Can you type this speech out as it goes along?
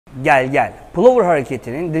Gel gel. Pullover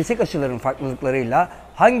hareketinin dirsek açılarının farklılıklarıyla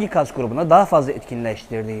hangi kas grubuna daha fazla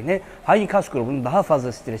etkinleştirdiğini, hangi kas grubunu daha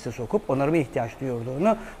fazla strese sokup onarıma ihtiyaç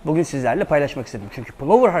duyduğunu bugün sizlerle paylaşmak istedim. Çünkü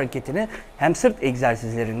pullover hareketini hem sırt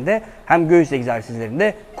egzersizlerinde hem göğüs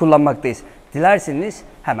egzersizlerinde kullanmaktayız. Dilerseniz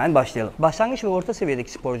hemen başlayalım. Başlangıç ve orta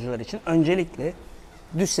seviyedeki sporcular için öncelikle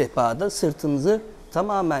düz sehpada sırtınızı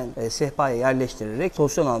tamamen sehpaya yerleştirerek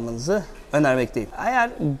pozisyon almanızı önermekteyim. Eğer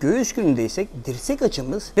göğüs günündeysek dirsek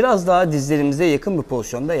açımız biraz daha dizlerimize yakın bir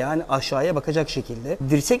pozisyonda, yani aşağıya bakacak şekilde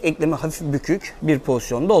dirsek eklemi hafif bükük bir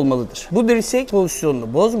pozisyonda olmalıdır. Bu dirsek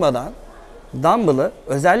pozisyonunu bozmadan dumbbell'ı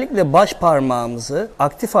özellikle baş parmağımızı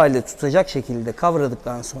aktif halde tutacak şekilde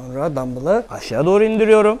kavradıktan sonra dumbbell'ı aşağı doğru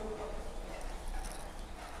indiriyorum.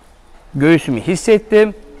 Göğsümü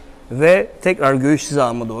hissettim ve tekrar göğüs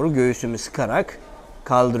hizamı doğru göğsümü sıkarak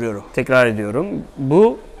kaldırıyorum. Tekrar ediyorum.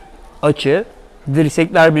 Bu açı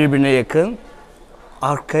dirsekler birbirine yakın,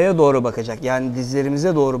 arkaya doğru bakacak, yani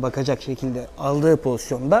dizlerimize doğru bakacak şekilde aldığı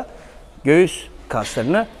pozisyonda göğüs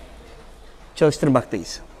kaslarını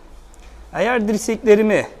çalıştırmaktayız. Eğer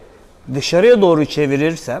dirseklerimi dışarıya doğru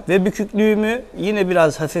çevirirsem ve büküklüğümü yine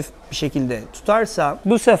biraz hafif bir şekilde tutarsam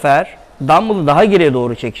bu sefer dumbbell'ı daha geriye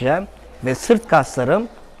doğru çekeceğim ve sırt kaslarım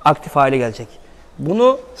aktif hale gelecek.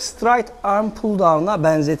 Bunu straight arm pull down'a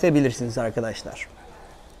benzetebilirsiniz arkadaşlar.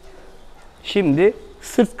 Şimdi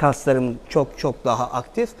sırt kaslarım çok daha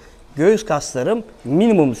aktif, göğüs kaslarım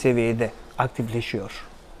minimum seviyede aktifleşiyor.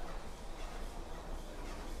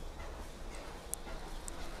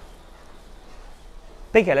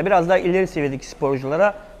 Pekala, biraz daha ileri seviyedeki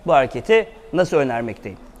sporculara bu hareketi nasıl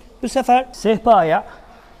önermekteyim? Bu sefer sehpaya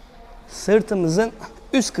sırtımızın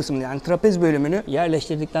üst kısmını, yani trapez bölümünü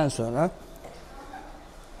yerleştirdikten sonra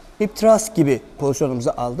hip thrust gibi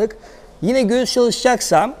pozisyonumuzu aldık. Yine göğüs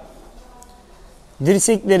çalışacaksam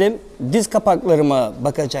dirseklerim diz kapaklarıma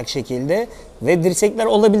bakacak şekilde ve dirsekler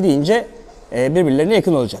olabildiğince birbirlerine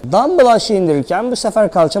yakın olacak. Dumbbell'ı aşağı indirirken bu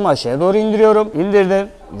sefer kalçamı aşağıya doğru indiriyorum. İndirdim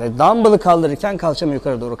ve dumbbell'ı kaldırırken kalçamı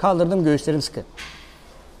yukarı doğru kaldırdım. Göğüslerim sıkı.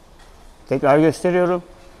 Tekrar gösteriyorum.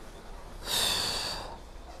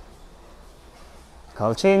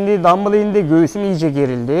 Kalça indi, dumbbell indi, göğsüm iyice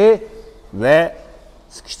gerildi ve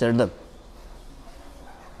sıkıştırdım.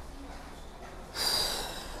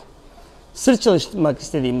 Sırt çalıştırmak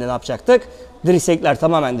istediğimde ne yapacaktık? Dirsekler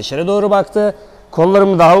tamamen dışarı doğru baktı.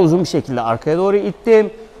 Kollarımı daha uzun bir şekilde arkaya doğru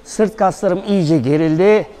ittim. Sırt kaslarım iyice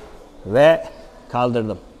gerildi ve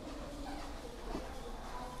kaldırdım.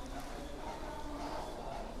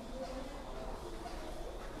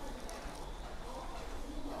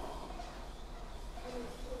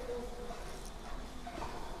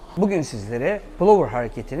 Bugün sizlere pullover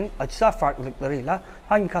hareketinin açısal farklılıklarıyla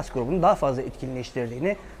hangi kas grubunu daha fazla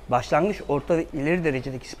etkinleştirdiğini, başlangıç, orta ve ileri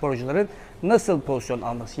derecedeki sporcuların nasıl pozisyon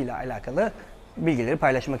almasıyla alakalı bilgileri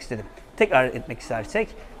paylaşmak istedim. Tekrar etmek istersek,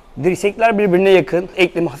 dirsekler birbirine yakın,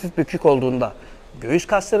 eklemi hafif bükük olduğunda göğüs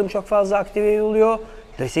kaslarım çok fazla aktive oluyor.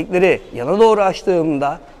 Dirsekleri yana doğru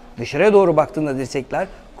açtığımda, dışarıya doğru baktığımda dirsekler,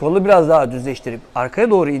 kolu biraz daha düzleştirip arkaya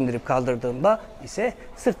doğru indirip kaldırdığımda ise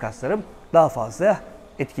sırt kaslarım daha fazla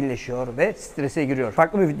etkinleşiyor ve strese giriyor.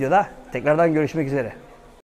 Farklı bir videoda tekrardan görüşmek üzere.